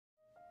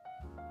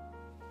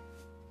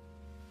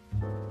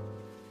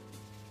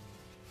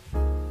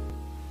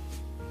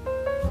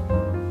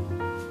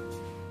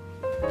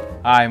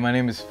Hi, my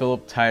name is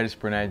Philip Titus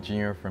Burnett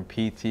Jr. from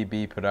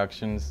PTB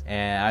Productions,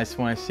 and I just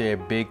want to say a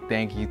big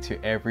thank you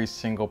to every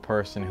single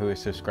person who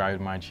has subscribed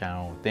to my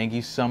channel. Thank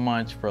you so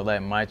much for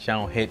letting my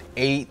channel hit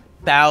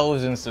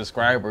 8,000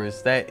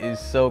 subscribers. That is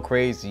so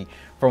crazy.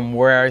 From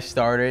where I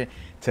started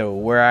to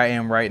where I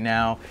am right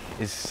now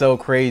is so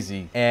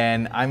crazy.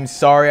 And I'm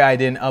sorry I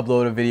didn't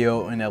upload a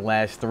video in the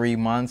last 3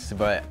 months,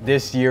 but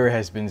this year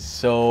has been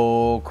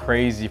so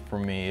crazy for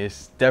me.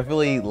 It's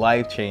definitely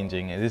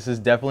life-changing, and this is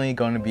definitely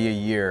going to be a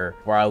year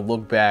where I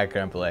look back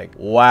and be like,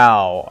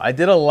 wow, I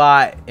did a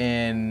lot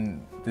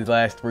in the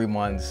last 3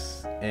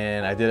 months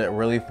and I did it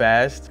really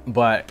fast,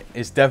 but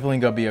it's definitely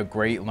going to be a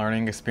great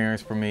learning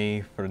experience for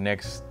me for the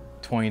next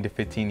 20 to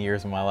 15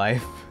 years of my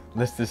life.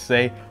 Let's just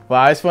say. But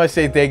I just want to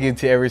say thank you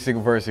to every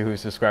single person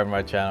who's subscribed to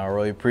my channel. I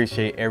really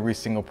appreciate every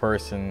single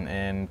person,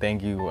 and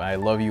thank you. I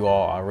love you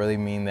all. I really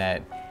mean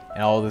that.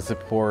 And all the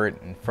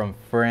support from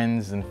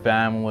friends and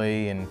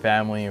family and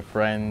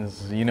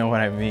friends. You know what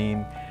I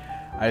mean.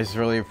 I just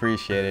really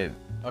appreciate it.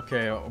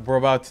 Okay, we're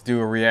about to do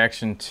a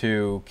reaction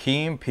to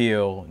Key and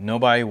Peele,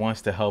 Nobody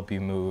Wants to Help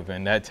You Move.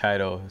 And that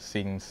title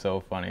seems so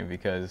funny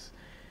because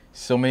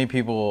so many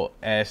people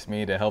ask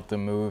me to help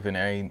them move, and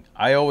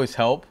I always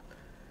help.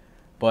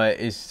 But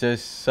it's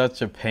just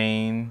such a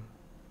pain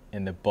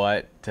in the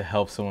butt to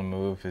help someone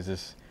move. Is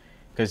just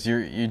because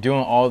you're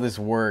doing all this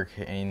work,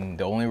 and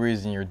the only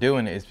reason you're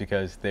doing it is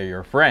because they're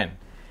your friend.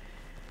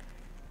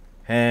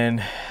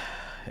 And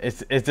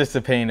it's just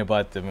a pain in the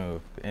butt to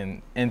move,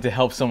 and to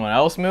help someone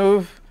else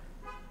move,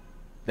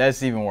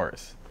 that's even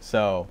worse.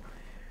 So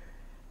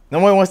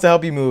nobody wants to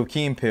help you move.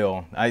 Key and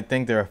Peele. I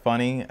think they're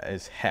funny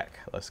as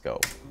heck. Let's go.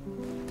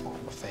 Oh,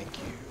 thank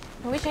you.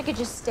 I wish I could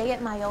just stay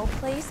at my old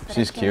place, but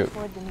She's I can't cute.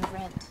 afford the new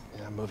rent.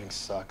 Yeah, moving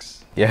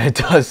sucks. Yeah, it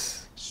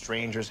does.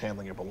 Strangers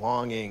handling your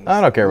belongings.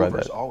 I don't care about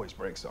Movers that. always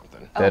break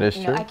something. That is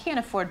no, true. I can't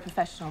afford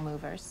professional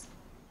movers.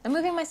 I'm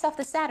moving myself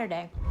this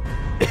Saturday.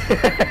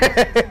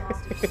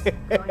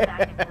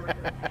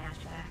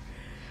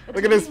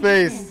 Look at his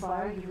face.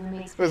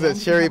 What is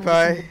that, cherry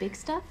pie? The big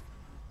stuff?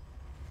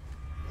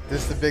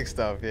 This is the big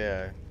stuff,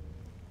 yeah.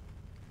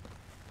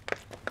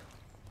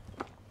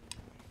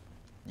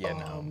 Yeah,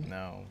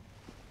 no.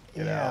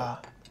 Get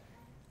out.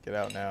 Get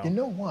out now. You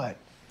know what?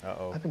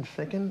 Uh-oh. I've been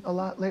thinking a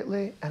lot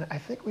lately, and I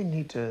think we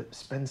need to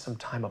spend some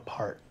time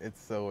apart.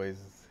 It's always...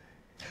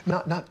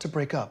 Not to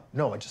break up.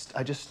 No,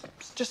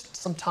 just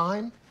some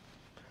time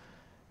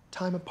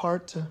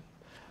apart to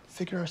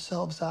figure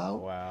ourselves out.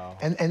 Wow.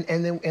 And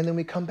then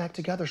we come back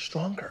together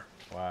stronger.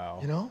 Wow.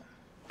 You know?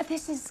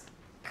 This is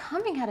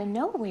coming out of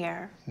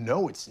nowhere.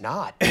 No, it's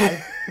not.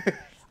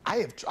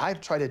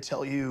 I've tried to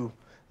tell you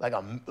like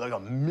a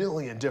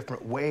million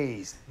different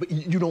ways, but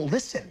you don't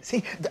listen.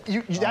 See,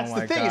 that's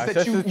the thing, is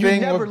that you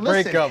never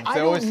listen. I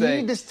don't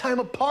need this time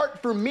apart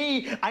for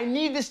me. I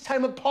need this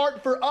time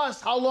apart for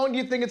us. How long do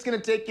you think it's gonna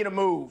take you to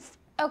move?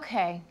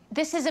 Okay,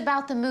 this is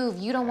about the move.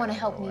 You don't want to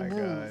help me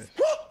move.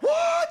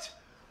 What?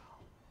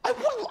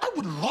 I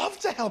would love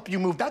to help you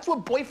move. That's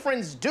what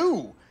boyfriends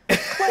do.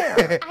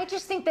 Claire. I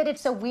just think that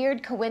it's a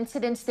weird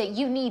coincidence that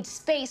you need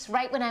space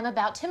right when I'm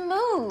about to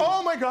move.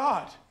 Oh my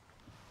God.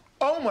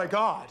 Oh my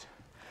God.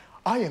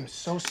 I am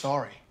so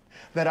sorry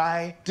that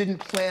I didn't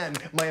plan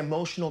my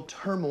emotional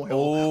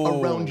turmoil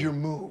around your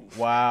move.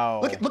 Wow.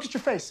 Look at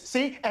your face,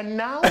 see? And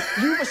now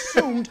you've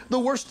assumed the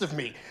worst of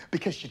me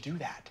because you do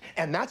that.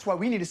 And that's why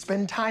we need to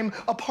spend time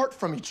apart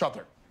from each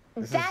other.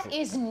 That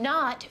is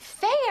not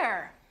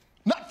fair.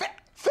 Not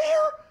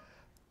fair?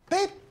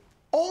 Babe,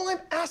 all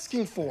I'm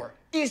asking for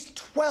is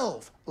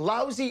 12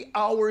 lousy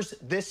hours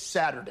this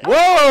Saturday.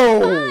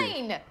 Whoa!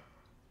 Fine.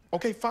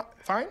 Okay,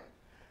 fine?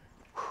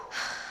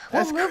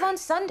 We'll move on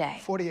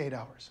Sunday. 48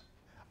 hours.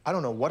 I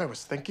don't know what I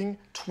was thinking.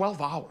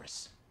 12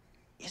 hours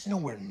is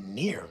nowhere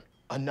near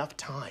enough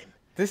time.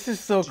 This is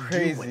so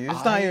crazy.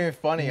 It's not even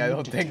funny. I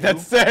don't think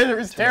that's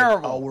it's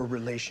terrible. Our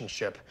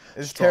relationship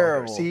is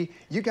terrible. See,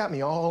 you got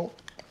me all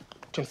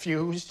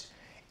confused.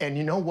 And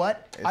you know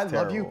what? I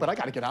love you, but I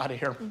gotta get out of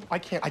here. I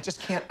just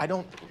can't, I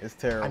don't. It's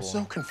terrible. I'm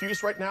so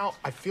confused right now.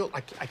 I feel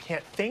like I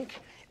can't think,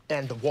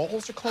 and the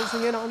walls are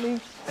closing in on me,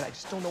 and I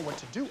just don't know what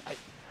to do.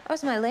 That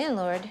was my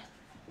landlord.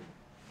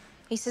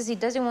 He says he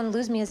doesn't want to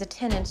lose me as a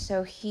tenant,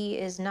 so he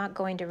is not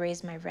going to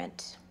raise my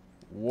rent.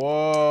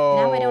 Whoa.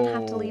 Now I don't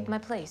have to leave my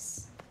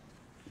place.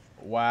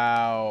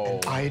 Wow.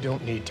 And I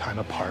don't need time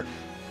apart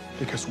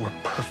because we're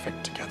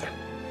perfect together.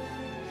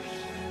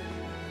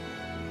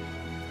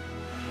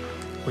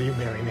 Will you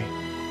marry me?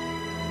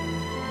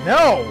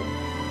 No!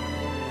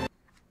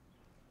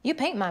 You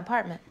paint my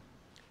apartment.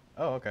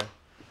 Oh, okay.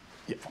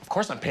 Yeah, of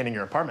course I'm painting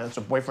your apartment.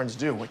 That's what boyfriends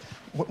do.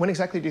 When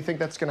exactly do you think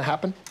that's gonna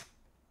happen?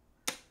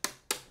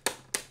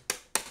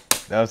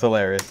 That was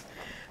hilarious.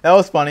 That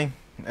was funny.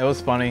 It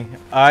was funny.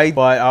 But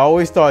I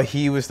always thought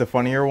he was the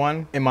funnier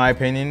one, in my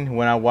opinion,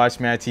 when I watched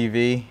Mad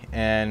TV,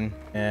 and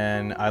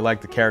I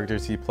liked the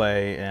characters he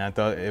played, and I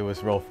thought it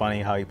was real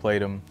funny how he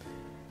played them,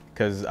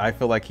 because I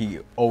feel like he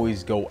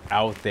always go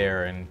out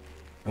there, and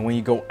when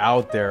you go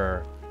out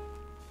there,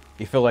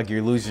 you feel like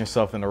you're losing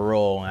yourself in the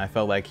role, and I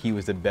felt like he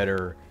was the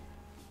better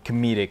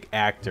comedic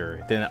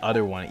actor than the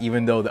other one,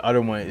 even though the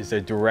other one is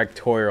a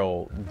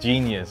directorial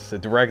genius, a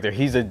director.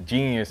 He's a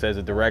genius as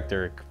a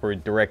director for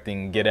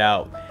directing Get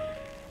Out.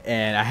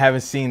 And I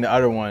haven't seen the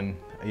other one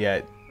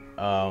yet,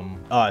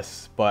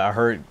 Us, but I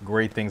heard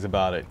great things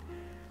about it.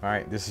 All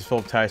right, this is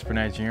Philip Titus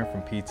Burnett Jr.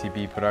 from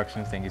PTB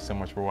Productions. Thank you so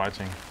much for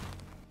watching.